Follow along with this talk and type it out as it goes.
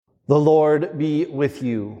The Lord be with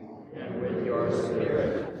you. And with your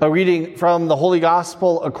spirit. A reading from the Holy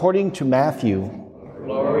Gospel according to Matthew.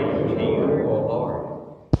 Glory to you, O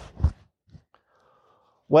Lord.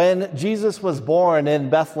 When Jesus was born in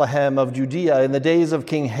Bethlehem of Judea in the days of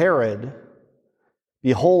King Herod,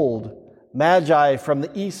 behold, Magi from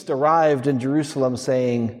the east arrived in Jerusalem,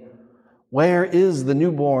 saying, "Where is the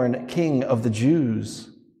newborn King of the Jews?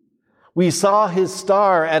 We saw his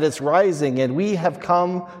star at its rising, and we have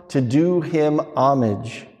come to do him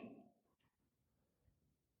homage."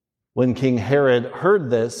 When King Herod heard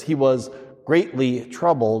this, he was greatly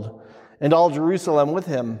troubled, and all Jerusalem with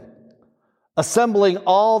him. Assembling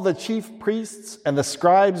all the chief priests and the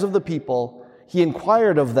scribes of the people, he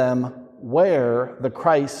inquired of them where the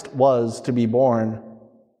Christ was to be born.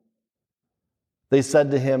 They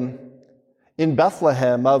said to him, "In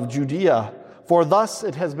Bethlehem of Judea, for thus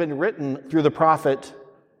it has been written through the prophet,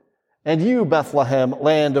 'And you, Bethlehem,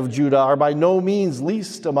 land of Judah, are by no means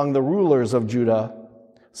least among the rulers of Judah,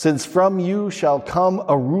 since from you shall come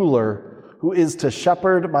a ruler who is to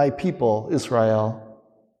shepherd my people Israel.'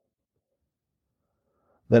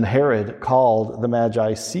 Then Herod called the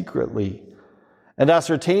Magi secretly and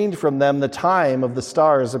ascertained from them the time of the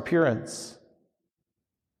star's appearance.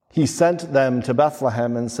 He sent them to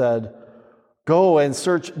Bethlehem and said, 'Go and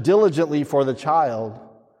search diligently for the child.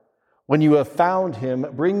 When you have found him,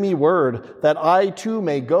 bring me word that I too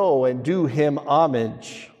may go and do him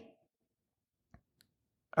homage.'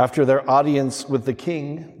 After their audience with the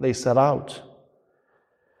king, they set out.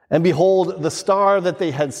 And behold, the star that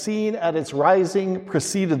they had seen at its rising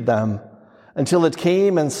preceded them until it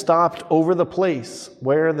came and stopped over the place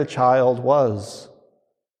where the child was.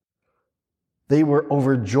 They were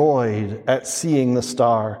overjoyed at seeing the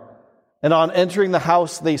star. And on entering the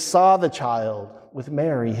house, they saw the child with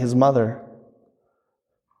Mary, his mother.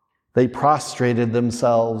 They prostrated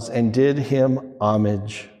themselves and did him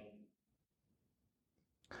homage.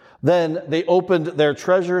 Then they opened their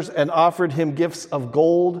treasures and offered him gifts of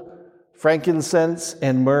gold, frankincense,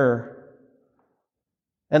 and myrrh.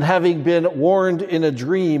 And having been warned in a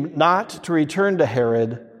dream not to return to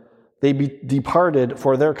Herod, they departed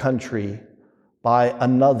for their country by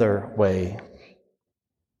another way."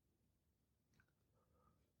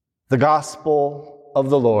 The Gospel of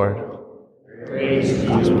the Lord. Praise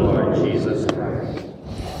to you, Lord Jesus Christ.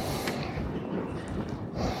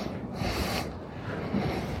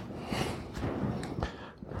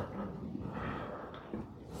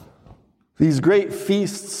 These great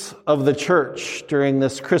feasts of the church during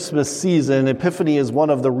this Christmas season, Epiphany is one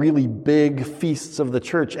of the really big feasts of the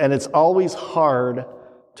church, and it's always hard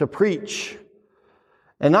to preach.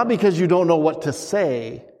 And not because you don't know what to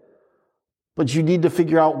say, but you need to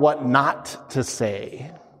figure out what not to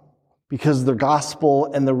say, because the gospel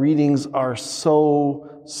and the readings are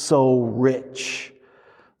so rich.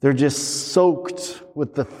 They're just soaked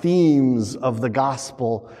with the themes of the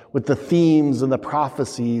gospel, with the themes and the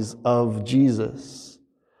prophecies of Jesus.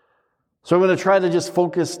 So I'm going to try to just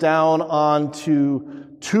focus down on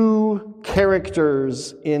two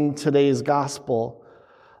characters in today's gospel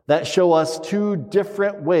that show us two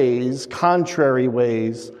different ways, contrary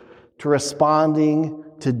ways, to responding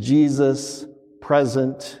to Jesus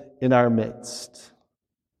present in our midst.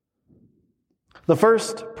 The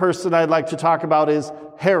first person I'd like to talk about is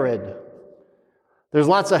Herod. There's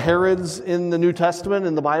lots of Herods in the New Testament,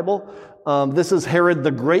 in the Bible. This is Herod the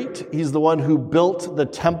Great. He's the one who built the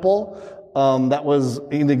temple that was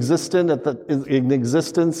in existence at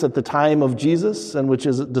the time of Jesus, and which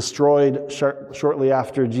is destroyed shortly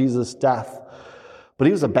after Jesus' death. But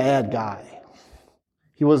he was a bad guy.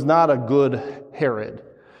 He was not a good Herod.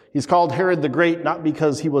 He's called Herod the Great not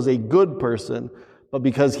because he was a good person, but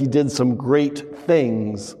because he did some great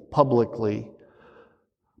things publicly.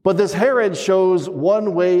 But this Herod shows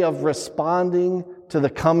one way of responding to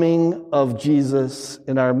the coming of Jesus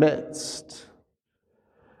in our midst.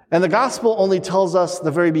 And the gospel only tells us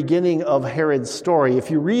the very beginning of Herod's story.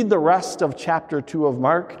 If you read the rest of chapter 2 of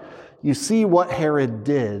Mark, you see what Herod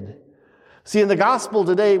did. See, in the gospel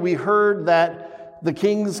today, we heard that the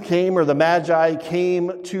kings came, or the Magi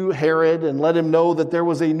came to Herod and let him know that there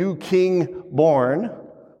was a new king born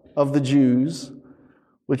of the Jews,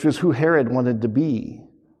 which was who Herod wanted to be.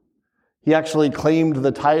 He actually claimed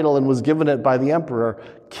the title and was given it by the emperor,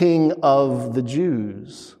 King of the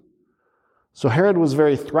Jews. So Herod was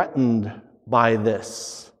very threatened by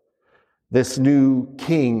this new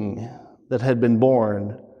king that had been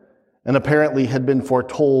born and apparently had been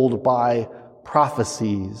foretold by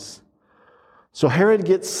prophecies. So Herod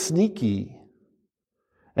gets sneaky,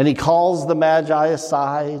 and he calls the Magi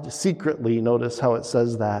aside secretly. Notice how it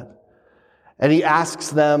says that. And he asks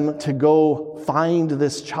them to go find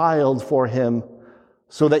this child for him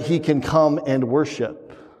so that he can come and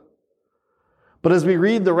worship. But as we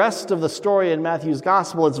read the rest of the story in Matthew's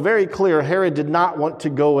gospel, it's very clear Herod did not want to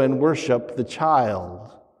go and worship the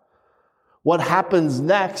child. What happens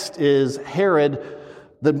next is Herod,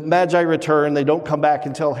 the Magi return, they don't come back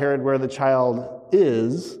and tell Herod where the child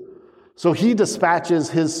is. So he dispatches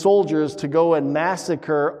his soldiers to go and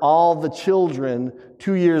massacre all the children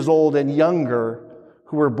 2 years old and younger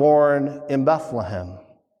who were born in Bethlehem,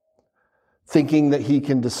 thinking that he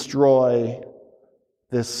can destroy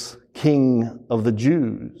this king of the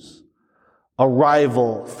Jews, a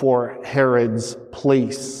rival for Herod's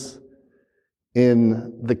place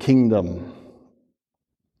in the kingdom.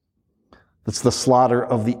 That's the slaughter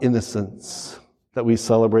of the innocents that we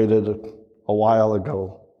celebrated a while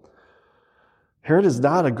ago. Herod is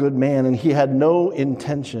not a good man, and he had no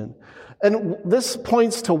intention. And this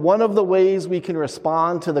points to one of the ways we can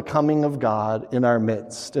respond to the coming of God in our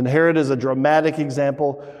midst. And Herod is a dramatic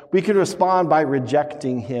example. We can respond by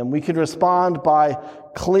rejecting him. We can respond by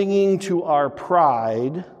clinging to our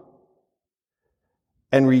pride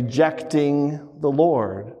and rejecting the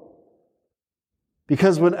Lord.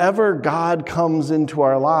 Because whenever God comes into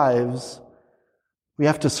our lives, we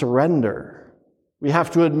have to surrender. We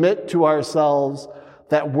have to admit to ourselves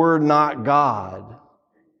that we're not God,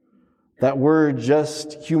 that we're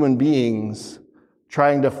just human beings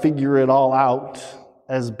trying to figure it all out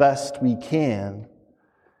as best we can.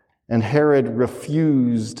 And Herod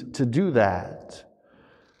refused to do that.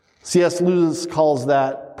 C.S. Lewis calls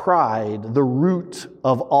that pride, the root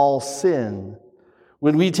of all sin.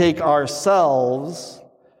 When we take ourselves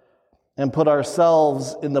and put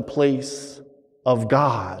ourselves in the place of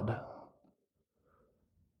God.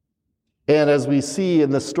 And as we see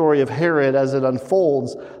in the story of Herod, as it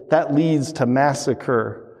unfolds, that leads to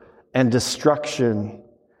massacre and destruction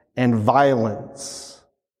and violence.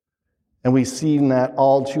 And we've seen that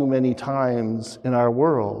all too many times in our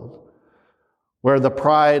world, where the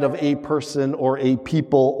pride of a person or a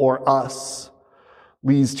people or us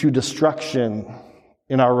leads to destruction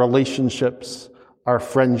in our relationships, our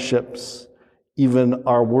friendships, even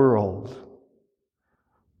our world.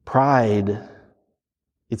 Pride.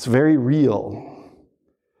 It's very real.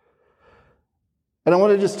 And I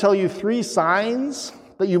want to just tell you 3 signs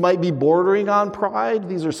that you might be bordering on pride.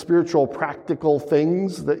 These are spiritual, practical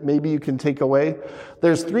things that maybe you can take away.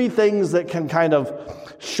 There's 3 things that can kind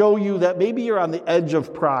of show you that maybe you're on the edge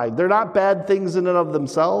of pride. They're not bad things in and of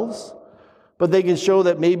themselves, but they can show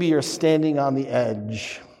that maybe you're standing on the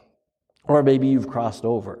edge, or maybe you've crossed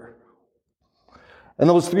over. And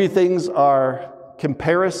those 3 things are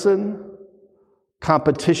comparison,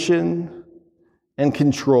 competition, and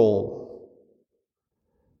control.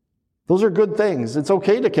 Those are good things. It's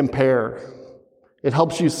okay to compare. It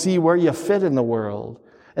helps you see where you fit in the world.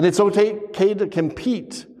 And it's okay to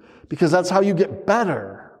compete, because that's how you get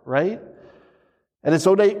better, right? And it's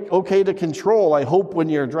okay to control. I hope when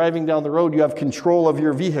you're driving down the road, you have control of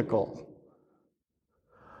your vehicle.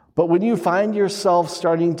 But when you find yourself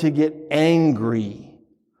starting to get angry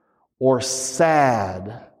or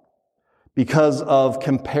sad because of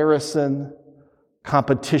comparison,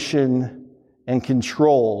 competition, and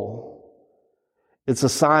control, it's a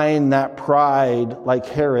sign that pride, like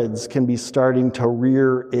Herod's, can be starting to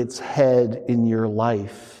rear its head in your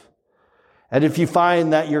life. And if you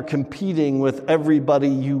find that you're competing with everybody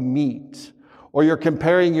you meet, or you're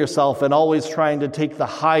comparing yourself and always trying to take the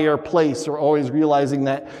higher place, or always realizing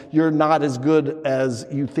that you're not as good as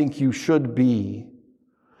you think you should be,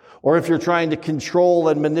 or if you're trying to control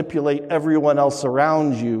and manipulate everyone else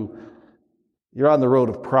around you, you're on the road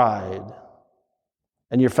of pride.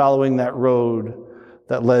 And you're following that road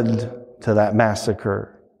that led to that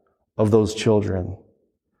massacre of those children.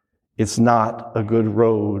 It's not a good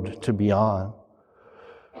road to be on.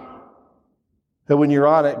 And when you're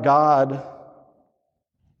on it, God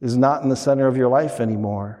is not in the center of your life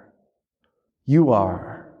anymore. You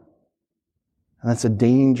are. And that's a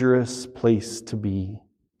dangerous place to be.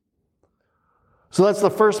 So that's the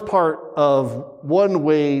first part of one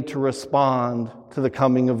way to respond to the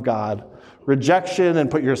coming of God. Rejection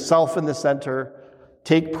and put yourself in the center.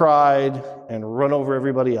 Take pride and run over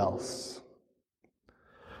everybody else.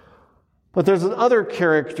 But there's other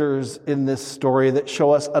characters in this story that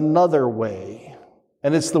show us another way.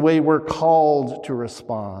 And it's the way we're called to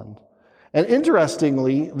respond. And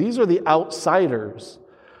interestingly, these are the outsiders.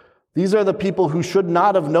 These are the people who should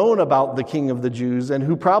not have known about the King of the Jews and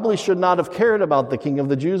who probably should not have cared about the King of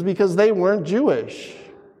the Jews because they weren't Jewish.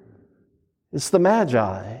 It's the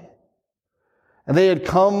Magi. And they had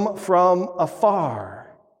come from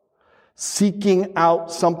afar, seeking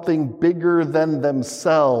out something bigger than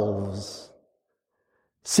themselves,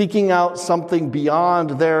 seeking out something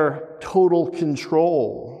beyond their total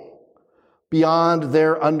control, beyond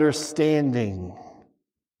their understanding.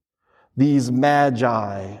 These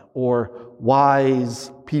magi, or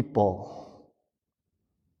wise people.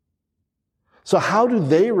 So how do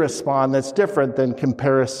they respond that's different than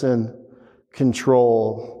comparison,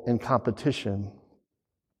 control, and competition?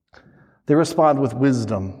 They respond with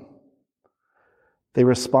wisdom. They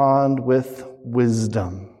respond with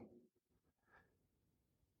wisdom.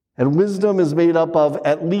 And wisdom is made up of,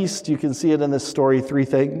 at least you can see it in this story, 3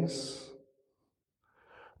 things.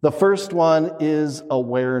 The first one is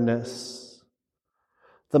awareness.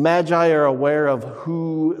 The Magi are aware of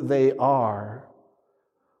who they are.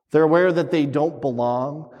 They're aware that they don't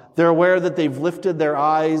belong. They're aware that they've lifted their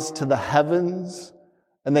eyes to the heavens,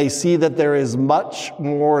 and they see that there is much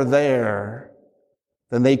more there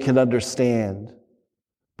than they can understand.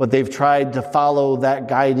 But they've tried to follow that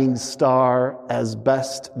guiding star as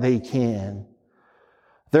best they can.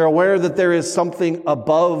 They're aware that there is something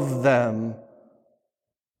above them,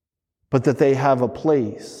 but that they have a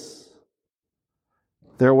place.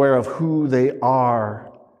 They're aware of who they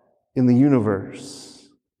are in the universe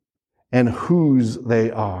and whose they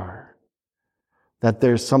are, that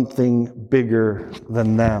there's something bigger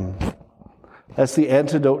than them. That's the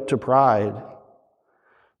antidote to pride,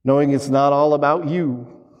 knowing it's not all about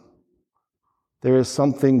you. There is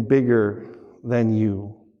something bigger than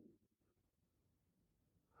you.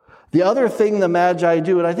 The other thing the Magi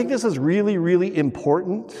do, and I think this is really, really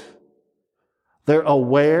important, they're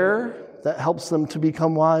aware. That helps them to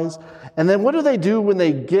become wise. And then what do they do when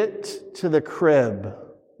they get to the crib?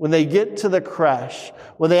 When they get to the creche?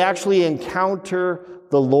 When they actually encounter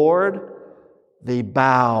the Lord? They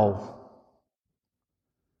bow.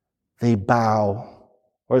 They bow.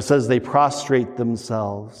 Or it says they prostrate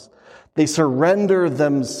themselves. They surrender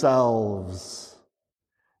themselves.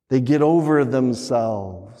 They get over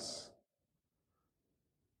themselves.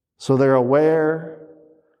 So they're aware.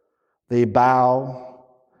 They bow.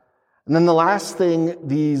 And then the last thing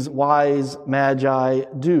these wise magi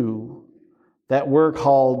do, that we're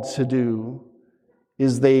called to do,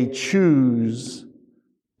 is they choose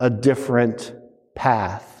a different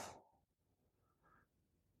path.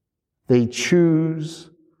 They choose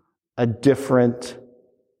a different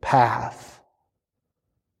path.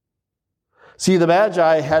 See, the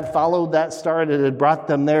Magi had followed that star and it had brought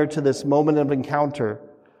them there to this moment of encounter.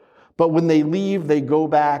 But when they leave, they go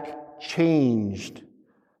back changed.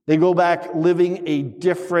 They go back living a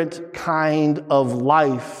different kind of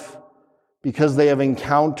life because they have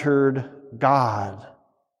encountered God.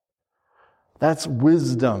 That's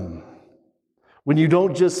wisdom. When you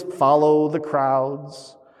don't just follow the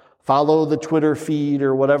crowds, follow the Twitter feed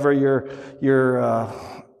or whatever your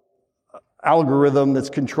algorithm that's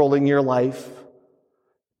controlling your life.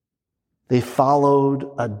 They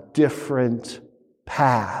followed a different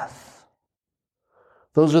path.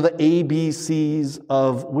 Those are the ABCs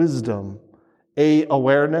of wisdom. A,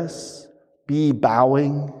 awareness. B,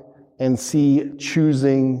 bowing. And C,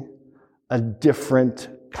 choosing a different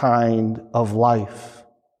kind of life.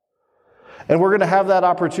 And we're going to have that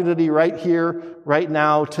opportunity right here, right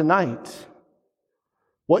now, tonight.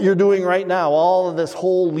 What you're doing right now, all of this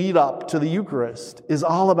whole lead up to the Eucharist, is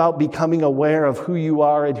all about becoming aware of who you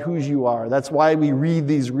are and whose you are. That's why we read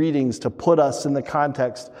these readings, to put us in the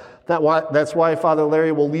context. That's why Father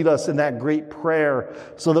Larry will lead us in that great prayer,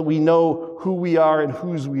 so that we know who we are and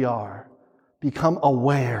whose we are. Become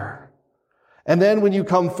aware. And then when you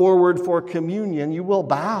come forward for communion, you will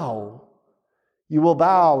bow. You will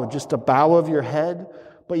bow, just a bow of your head,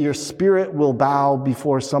 but your spirit will bow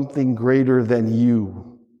before something greater than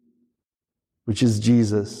you, which is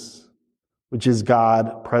Jesus, which is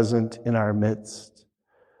God present in our midst.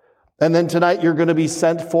 And then tonight you're going to be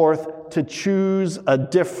sent forth to choose a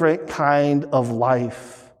different kind of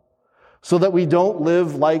life, so that we don't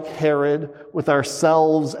live like Herod with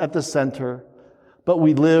ourselves at the center, but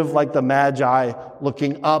we live like the Magi,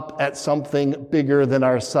 looking up at something bigger than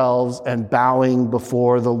ourselves and bowing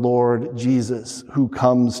before the Lord Jesus, who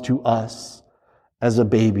comes to us as a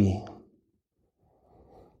baby.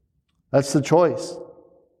 That's the choice.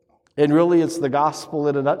 And really, it's the gospel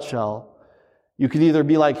in a nutshell. You can either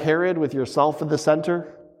be like Herod with yourself in the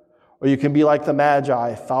center, or you can be like the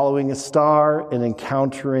Magi, following a star and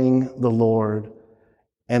encountering the Lord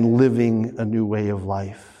and living a new way of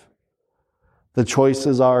life. The choice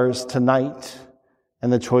is ours tonight,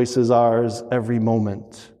 and the choice is ours every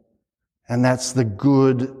moment. And that's the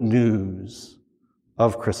good news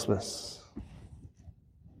of Christmas.